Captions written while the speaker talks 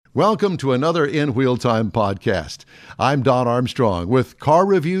Welcome to another In Wheel Time podcast. I'm Don Armstrong with Car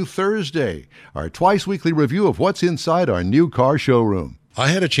Review Thursday, our twice-weekly review of what's inside our new car showroom. I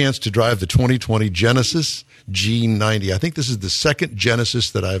had a chance to drive the 2020 Genesis G90. I think this is the second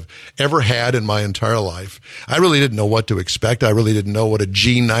Genesis that I've ever had in my entire life. I really didn't know what to expect. I really didn't know what a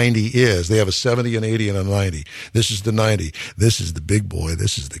G90 is. They have a 70, an 80, and a 90. This is the 90. This is the big boy.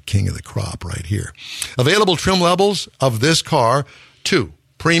 This is the king of the crop right here. Available trim levels of this car, 2.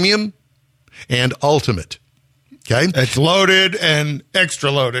 Premium and Ultimate. Okay? It's loaded and extra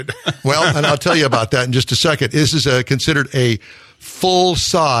loaded. Well, and I'll tell you about that in just a second. This is considered a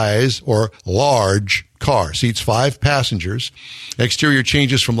full-size or large car. Seats 5 passengers. Exterior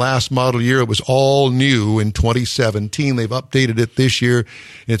changes from last model year. It was all new in 2017. They've updated it this year.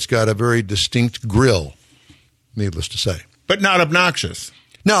 It's got a very distinct grille, needless to say. But not obnoxious.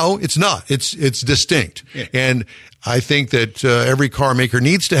 No, it's not. It's distinct. Yeah. And I think that every car maker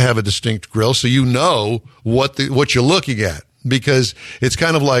needs to have a distinct grille so you know what you're looking at, because it's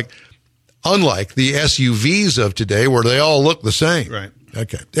kind of like, unlike the SUVs of today where they all look the same. Right.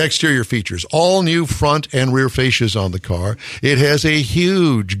 Okay. Exterior features. All new front and rear fascias on the car. It has a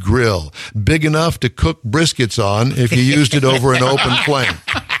huge grille, big enough to cook briskets on if you used it over an open flame.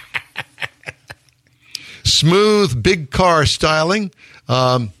 Smooth, big car styling.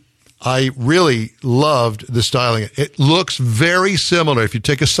 I really loved the styling. It looks very similar. If you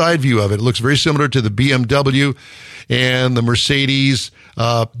take a side view of it, it looks very similar to the BMW and the Mercedes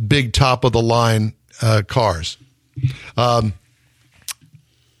big top-of-the-line cars.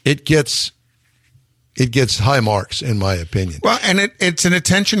 It gets high marks, in my opinion. Well, and it's an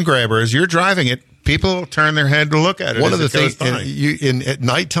attention grabber. As you're driving it, people turn their head to look at it. One of the things, at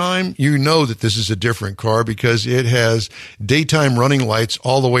nighttime, you know that this is a different car because it has daytime running lights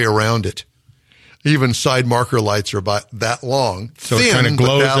all the way around it. Even side marker lights are about that long. So it kind of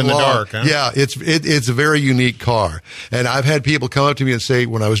glows in the dark, huh? Yeah, it's a very unique car. And I've had people come up to me and say,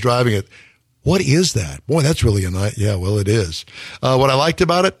 when I was driving it, what is that? Boy, that's really a nice. Yeah, well, it is. What I liked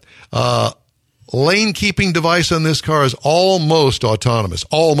about it, lane keeping device on this car is almost autonomous.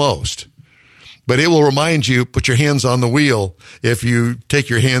 Almost. But it will remind you, put your hands on the wheel if you take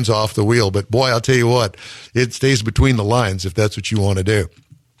your hands off the wheel. But boy, I'll tell you what, it stays between the lines if that's what you want to do.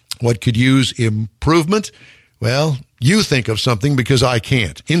 What could use improvement? Well, you think of something because I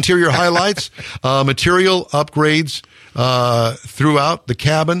can't. Interior highlights, material upgrades throughout the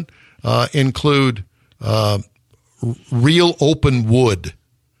cabin include real open wood.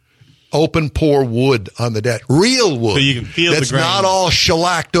 Open pore wood on the deck. Real wood. So you can feel that's the grain. Not all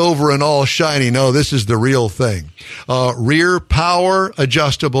shellacked over and all shiny. No, this is the real thing. Rear power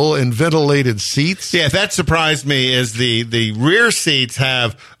adjustable and ventilated seats. Yeah, that surprised me is the rear seats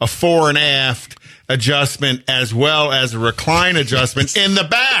have a fore and aft adjustment as well as a recline adjustment in the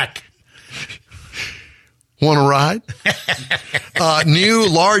back. Want to ride? New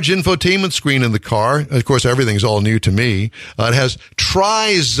large infotainment screen in the car. Of course, everything's all new to me. It has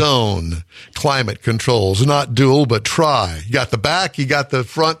tri-zone climate controls, not dual, but tri. You got the back, you got the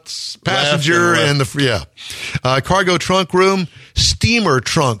front passenger, and the cargo trunk room. Steamer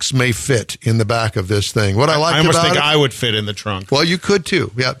trunks may fit in the back of this thing. What I liked about it, I almost think I would fit in the trunk. Well, you could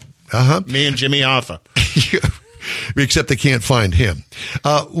too. Yeah. Me and Jimmy Hoffa. Except they can't find him.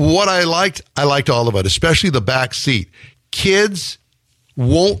 What I liked all of it, especially the back seat. Kids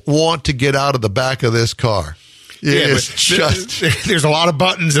won't want to get out of the back of this car. There's a lot of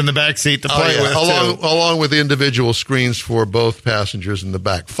buttons in the back seat to play with, along with individual screens for both passengers in the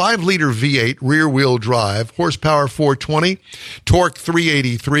back. 5-liter V8 rear-wheel drive, horsepower 420, torque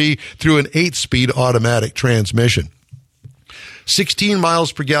 383 through an 8-speed automatic transmission. 16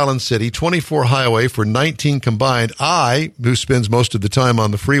 miles per gallon city, 24 highway for 19 combined. I, who spends most of the time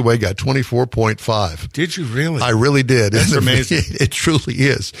on the freeway, got 24.5. Did you really? I really did. That's amazing. It truly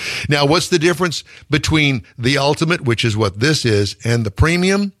is. Now, what's the difference between the Ultimate, which is what this is, and the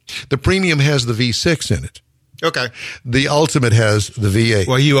Premium? The Premium has the V6 in it. Okay. The Ultimate has the V8.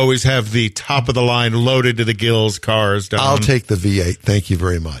 Well, you always have the top-of-the-line, loaded to the gills cars, Don. I'll take the V8. Thank you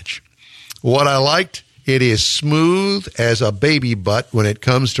very much. What I liked, it is smooth as a baby butt when it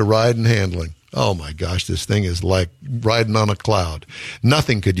comes to ride and handling. Oh, my gosh, this thing is like riding on a cloud.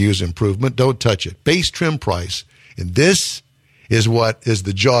 Nothing could use improvement. Don't touch it. Base trim price. And this is what is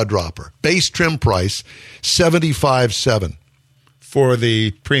the jaw dropper. Base trim price, $75,700. For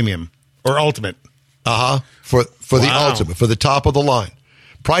the Premium or Ultimate. For the Ultimate, for the top of the line.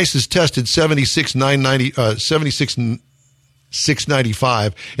 Price is tested $76,990.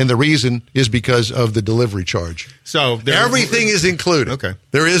 $695, and the reason is because of the delivery charge. So everything is included. Okay.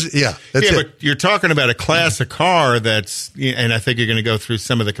 There is, that's it. But you're talking about a class of car that's, and I think you're going to go through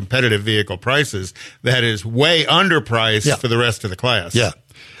some of the competitive vehicle prices that is way underpriced for the rest of the class. Yeah.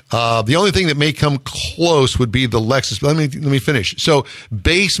 The only thing that may come close would be the Lexus. Let me finish. So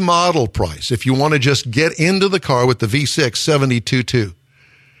base model price, if you want to just get into the car with the V6, $72,200.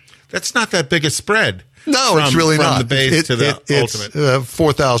 That's not that big a spread. No, it's really from not. The base to the ultimate. It's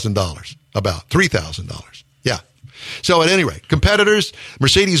 $4,000, about $3,000. Yeah. So at any rate, competitors,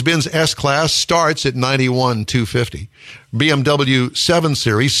 Mercedes-Benz S-Class starts at $91,250. BMW 7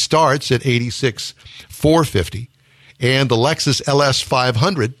 Series starts at $86,450. And the Lexus LS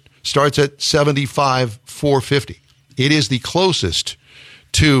 500 starts at $75,450. It is the closest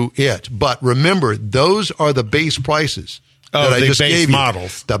to it. But remember, those are the base prices. Oh, the base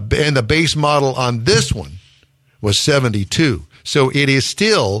models. And the base model on this one was $72,000. So it is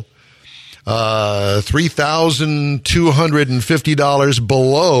still $3,250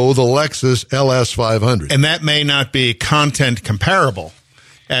 below the Lexus LS 500. And that may not be content comparable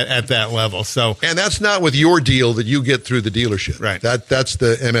at that level. And that's not with your deal that you get through the dealership. Right. That's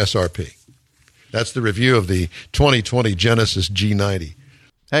the MSRP. That's the review of the 2020 Genesis G90.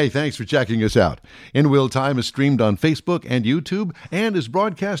 Hey, thanks for checking us out. In Wheel Time is streamed on Facebook and YouTube and is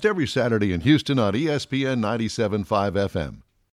broadcast every Saturday in Houston on ESPN 97.5 FM.